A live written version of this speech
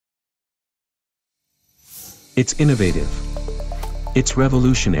It's innovative. It's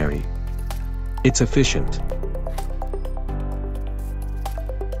revolutionary. It's efficient.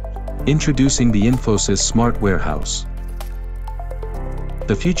 Introducing the Infosys Smart Warehouse.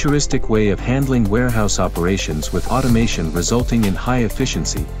 The futuristic way of handling warehouse operations with automation resulting in high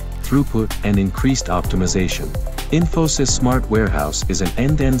efficiency, throughput, and increased optimization. Infosys Smart Warehouse is an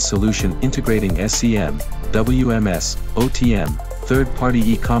end-to-end solution integrating SCM, WMS, OTM, third-party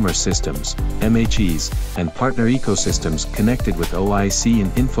e-commerce systems, MHEs, and partner ecosystems connected with OIC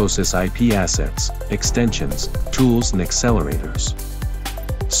and Infosys IP assets, extensions, tools and accelerators.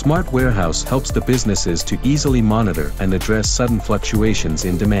 Smart Warehouse helps the businesses to easily monitor and address sudden fluctuations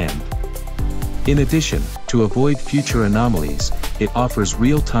in demand. In addition, to avoid future anomalies, it offers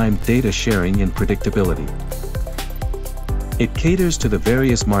real-time data sharing and predictability. It caters to the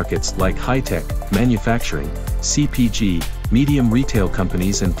various markets like high-tech, manufacturing, CPG, medium retail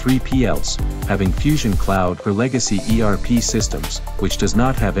companies and 3PLs, having Fusion Cloud or legacy ERP systems, which does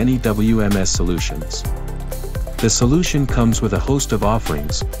not have any WMS solutions. The solution comes with a host of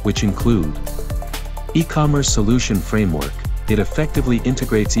offerings, which include E-commerce Solution Framework. It effectively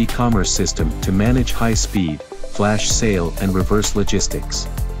integrates e-commerce system to manage high-speed, flash sale and reverse logistics.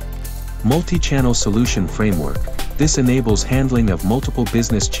 Multi-channel Solution Framework. This enables handling of multiple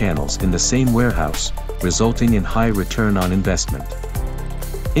business channels in the same warehouse, resulting in high return on investment.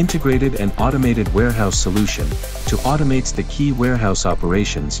 Integrated and Automated Warehouse Solution. To automates the key warehouse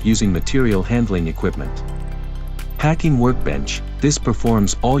operations using material handling equipment. Packing Workbench. This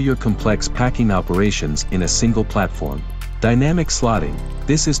performs all your complex packing operations in a single platform. Dynamic Slotting.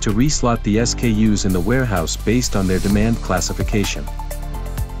 This is to reslot the SKUs in the warehouse based on their demand classification.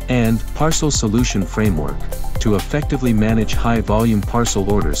 And Parcel Solution Framework. To effectively manage high-volume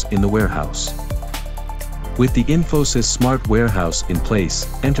parcel orders in the warehouse. With the Infosys Smart Warehouse in place,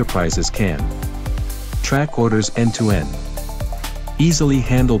 enterprises can track orders end-to-end, easily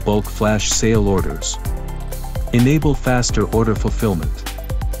handle bulk flash sale orders, enable faster order fulfillment,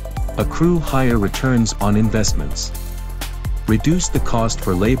 accrue higher returns on investments, reduce the cost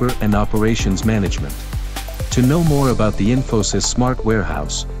for labor and operations management. To know more about the Infosys Smart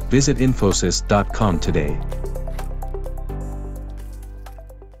Warehouse, visit infosys.com today.